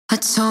I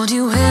told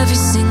you every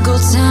single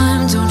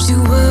time, don't you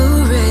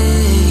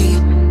worry.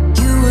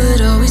 You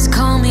would always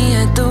call me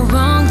at the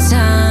wrong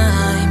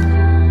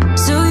time,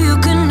 so you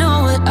could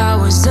know what I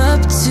was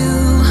up to.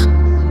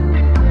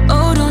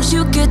 Oh, don't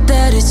you get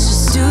that it's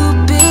just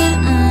stupid?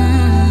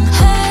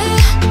 Hey,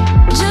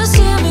 just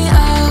hear me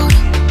out.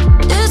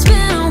 It's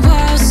been a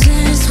while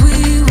since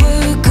we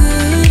were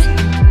good,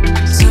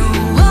 so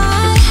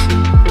why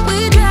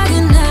we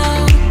dragging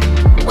out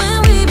when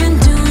we've been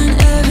doing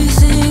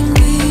everything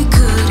we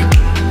could?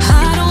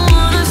 I don't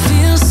wanna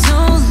feel so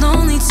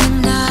lonely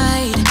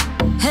tonight.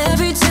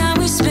 Every time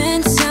we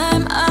spend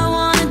time, I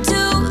wanna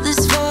do this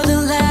for the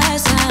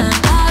last time.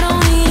 I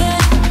don't need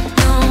it,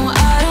 no,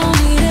 I don't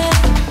need it,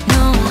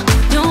 no.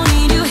 Don't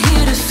need you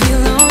here to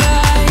feel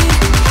alright.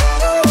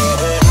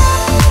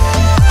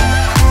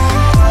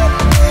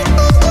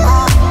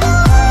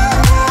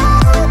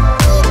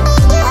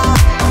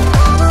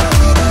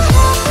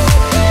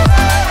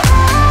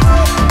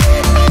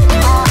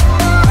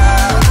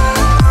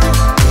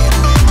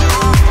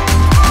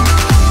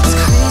 It's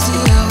crazy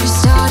how we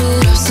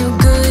started off so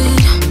good.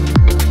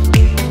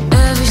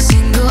 Every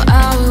single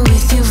hour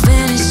with you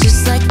vanished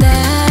just like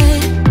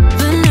that.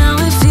 But now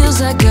it feels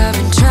like I've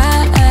been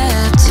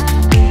trapped,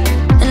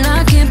 and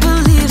I can't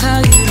believe how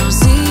you don't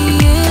see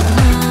it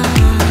now.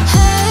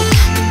 Hey,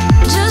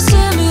 just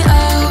hear me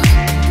out.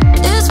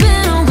 It's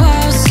been a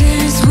while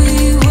since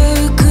we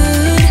were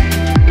good,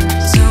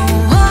 so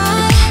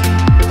why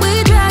we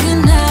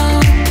dragging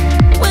out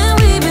when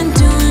we've been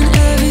doing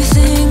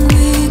everything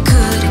we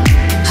could?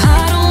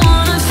 I don't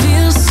wanna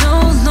feel so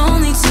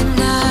lonely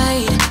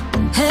tonight.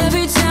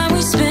 Every time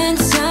we spend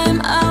time,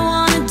 I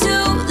wanna do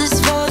this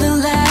for the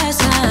last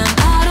time.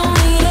 I don't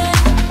need it,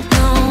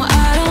 no,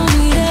 I don't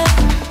need it,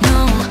 no.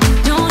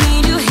 Don't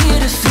need you here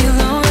to feel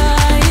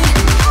alright.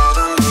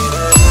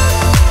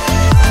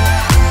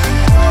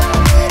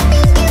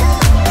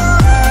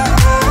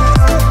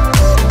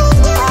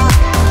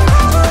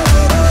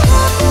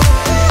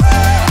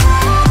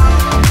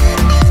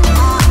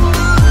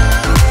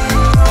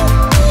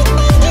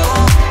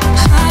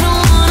 I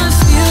don't wanna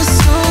feel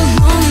so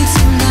lonely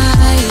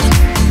tonight,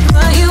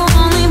 but you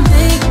only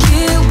make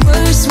it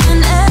worse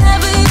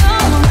whenever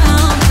you're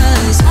around.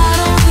 'Cause I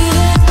don't need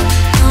it,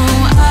 no,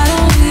 I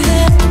don't need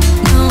it,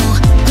 no.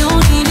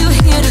 Don't need you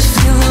here to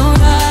feel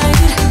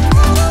alright.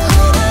 Oh,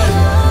 I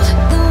love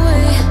the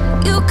way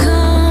you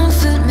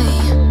comfort me,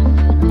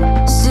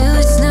 still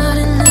it's not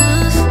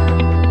enough.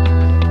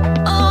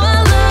 Oh, I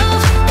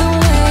love the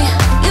way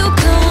you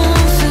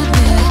comfort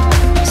me,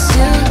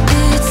 still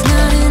it's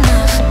not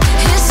enough.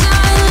 It's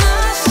not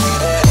enough.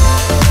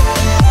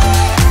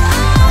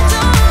 I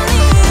don't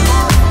need it,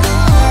 no.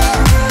 Oh,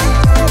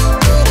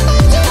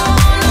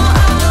 no,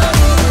 I don't need it. No, no,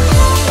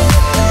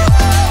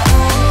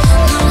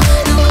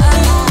 I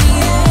don't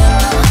need it. No,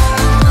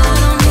 I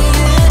don't need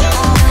it.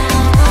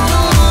 I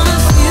don't wanna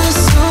feel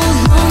so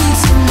lonely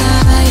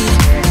tonight,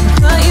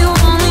 but you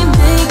only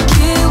make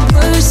it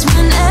worse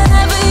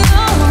whenever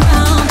you're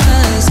around.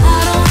 'Cause I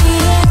don't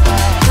need it,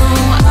 no,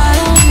 I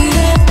don't need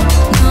it,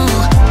 no.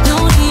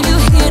 Don't need you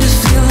here to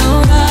feel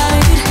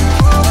alright.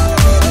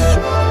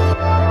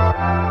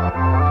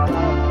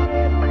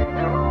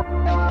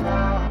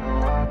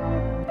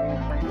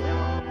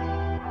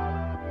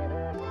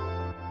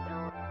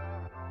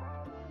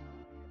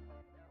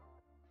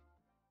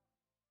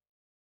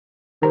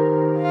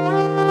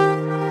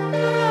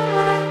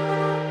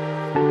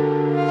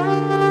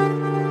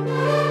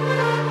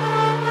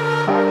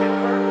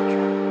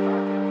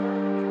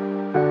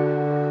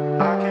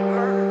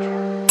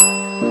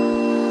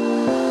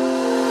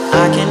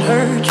 I can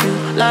hurt you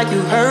like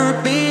you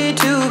hurt me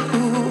too,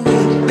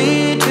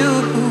 me too.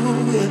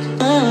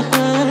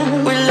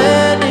 We're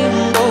letting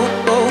go,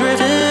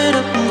 ripped it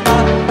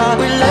apart.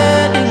 We're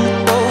letting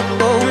go,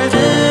 ripped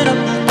it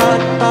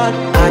apart.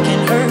 I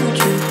can hurt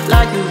you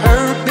like you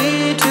hurt me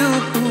too,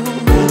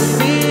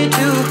 me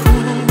too.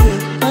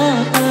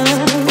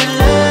 We're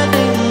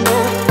letting go,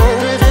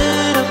 ripped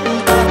it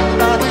apart.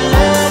 We're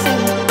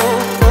letting go,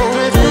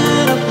 ripped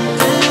it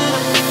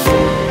apart.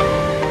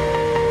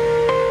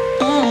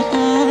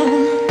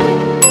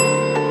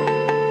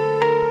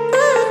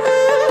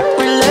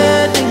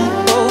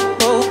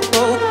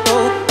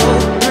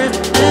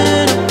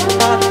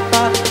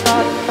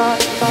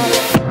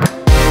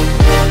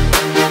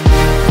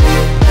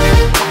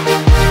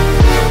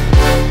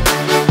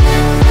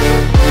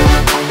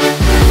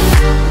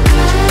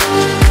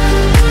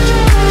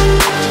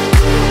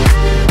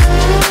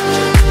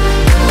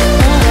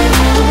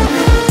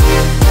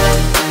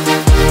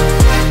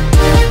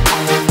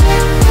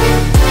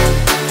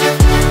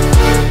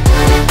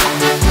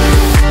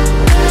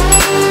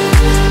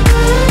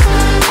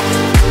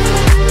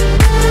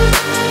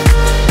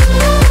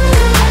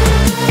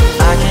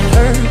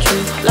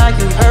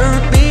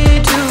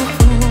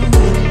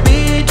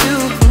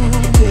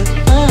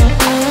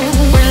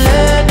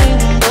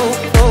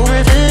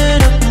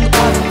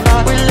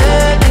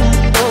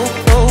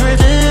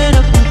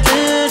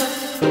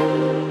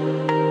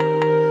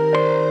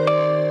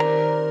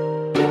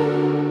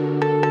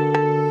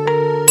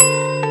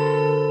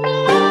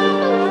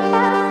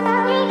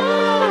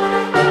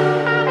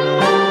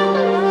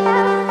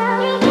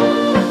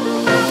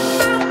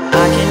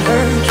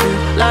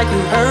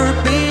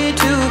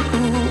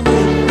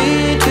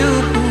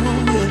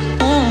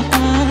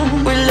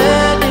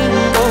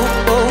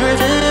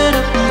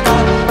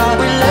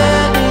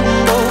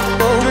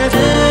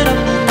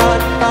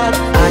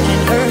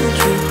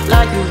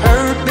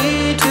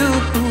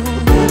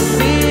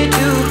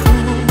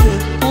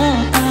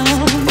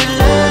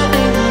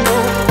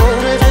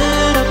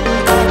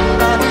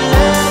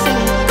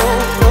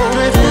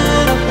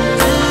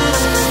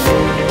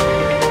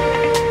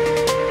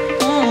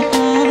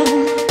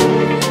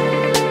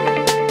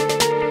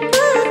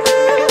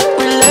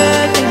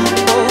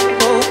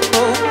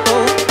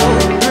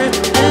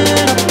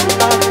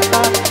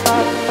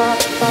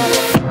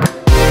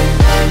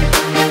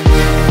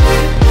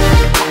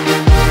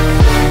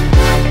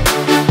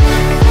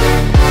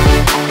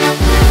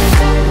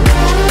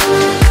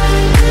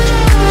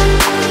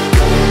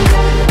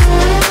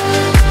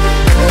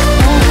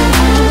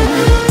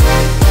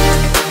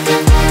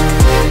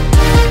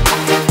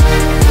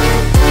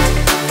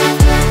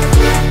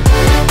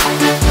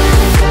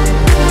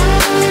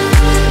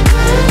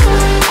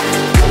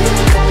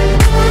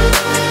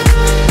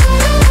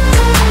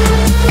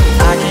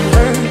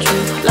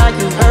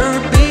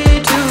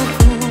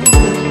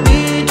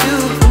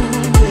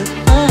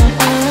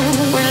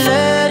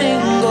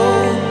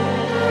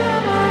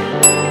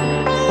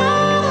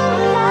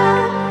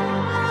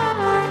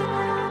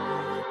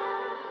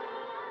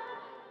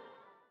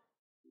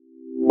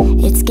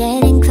 It's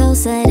getting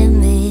closer to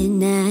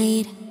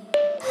midnight.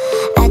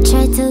 I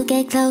try to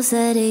get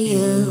closer to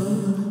you.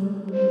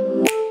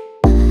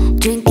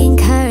 Drinking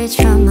courage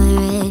from my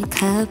red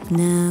cup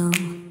now.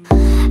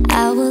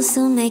 I will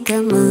soon make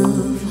a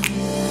move.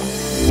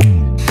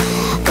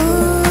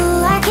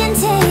 Ooh, I can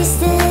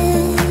taste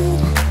it,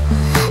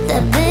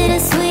 the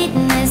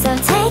bittersweetness of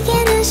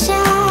taking a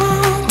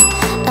shot,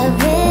 a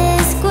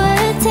risk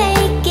worth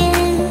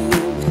taking.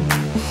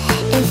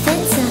 If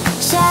it's a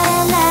shot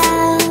of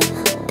love,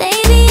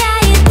 baby, I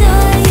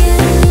adore you.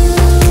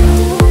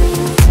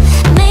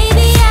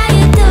 Maybe I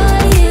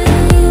adore you.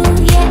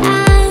 Yeah,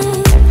 I'm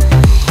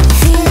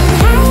feeling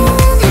higher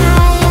and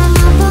higher. I'm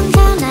up on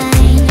cloud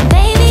nine.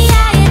 Baby,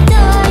 I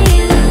adore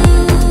you.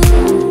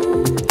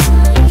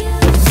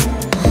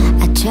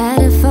 I try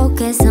to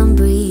focus on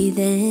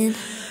breathing.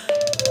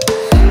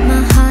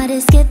 My heart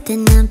is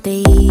skipping a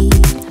beat.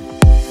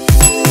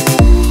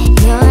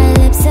 Your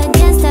lips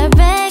against a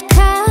red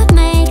cup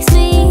makes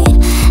me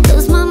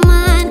lose my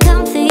mind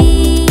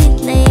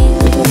completely.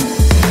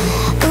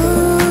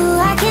 Ooh,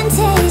 I can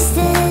taste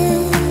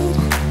it,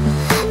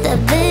 the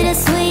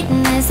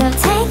bittersweetness of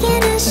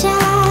taking a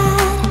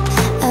shot,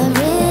 a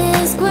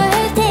risk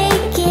worth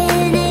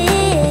taking.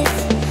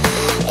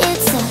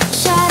 It's a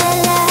shot of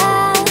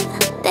love,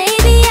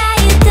 baby, I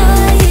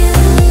adore you.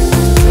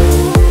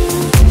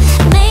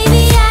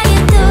 Maybe I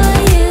adore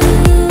you.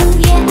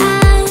 Yeah,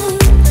 I'm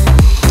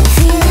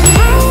feeling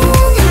higher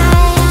and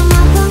higher. I'm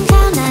up on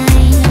cloud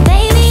nine.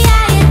 Baby,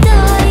 I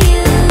adore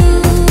you.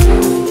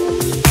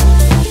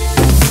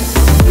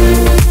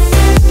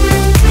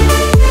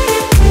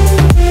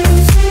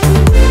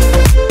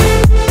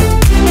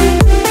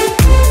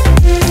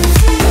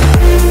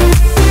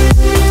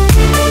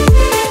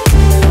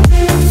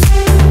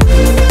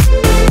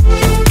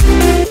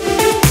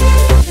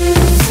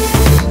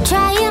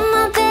 Trying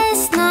my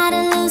best not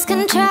to lose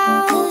control.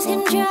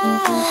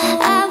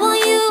 I want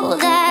you,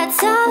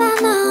 that's all I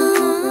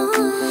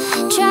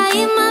know.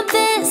 Trying my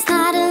best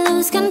not to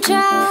lose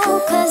control,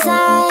 'cause I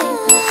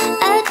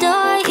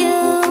adore you,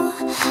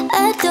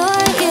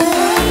 adore you.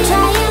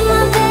 Trying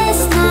my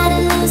best not to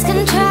lose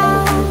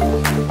control.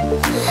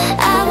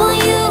 I want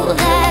you,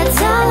 that's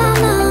all I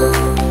know.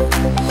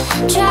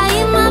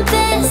 Trying my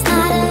best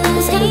not to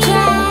lose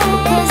control,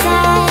 'cause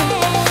I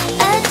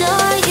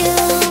adore you.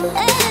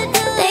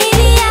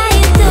 Baby, I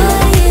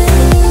adore you.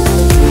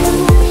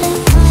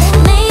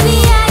 Maybe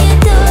I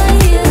adore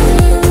you.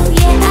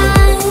 Yeah,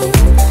 I'm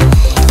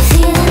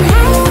feeling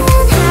higher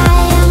and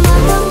higher. I'm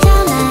up on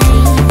cloud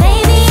nine.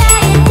 Baby,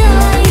 I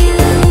adore you.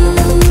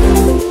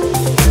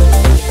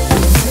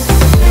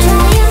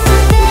 Trying my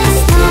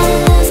best not to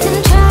lose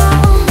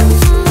control.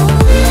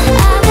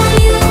 I want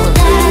you,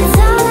 that's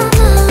all I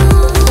know.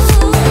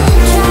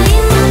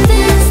 Trying my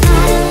best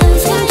not to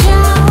lose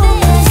control,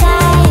 'cause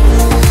I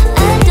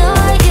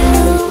adore you,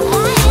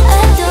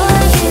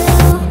 adore you.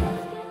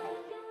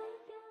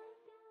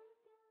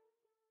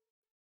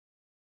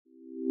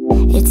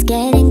 It's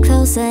getting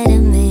closer to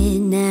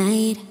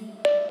midnight.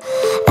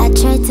 I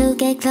try to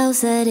get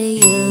closer to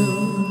you.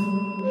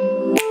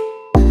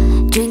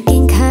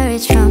 Drinking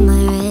courage from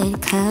my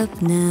red cup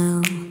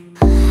now.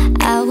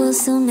 I will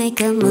soon make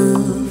a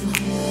move.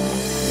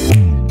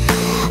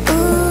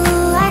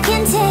 Ooh, I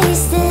can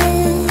taste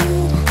it,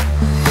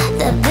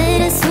 the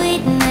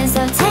bittersweetness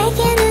of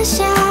taking a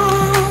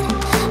shot,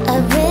 a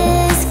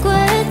risk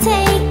worth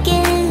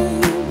taking.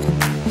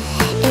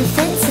 If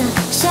it's a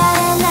shot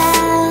of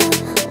love,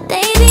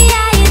 baby,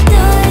 I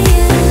adore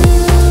you.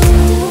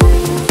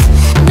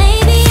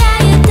 Maybe I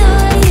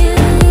adore you.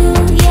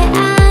 Yeah,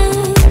 I'm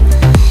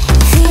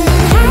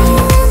feeling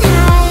higher and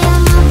higher.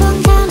 I'm up on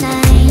cloud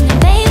nine.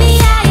 Baby,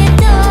 I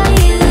adore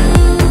you.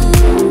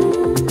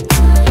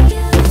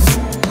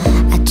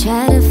 I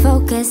try to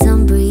focus on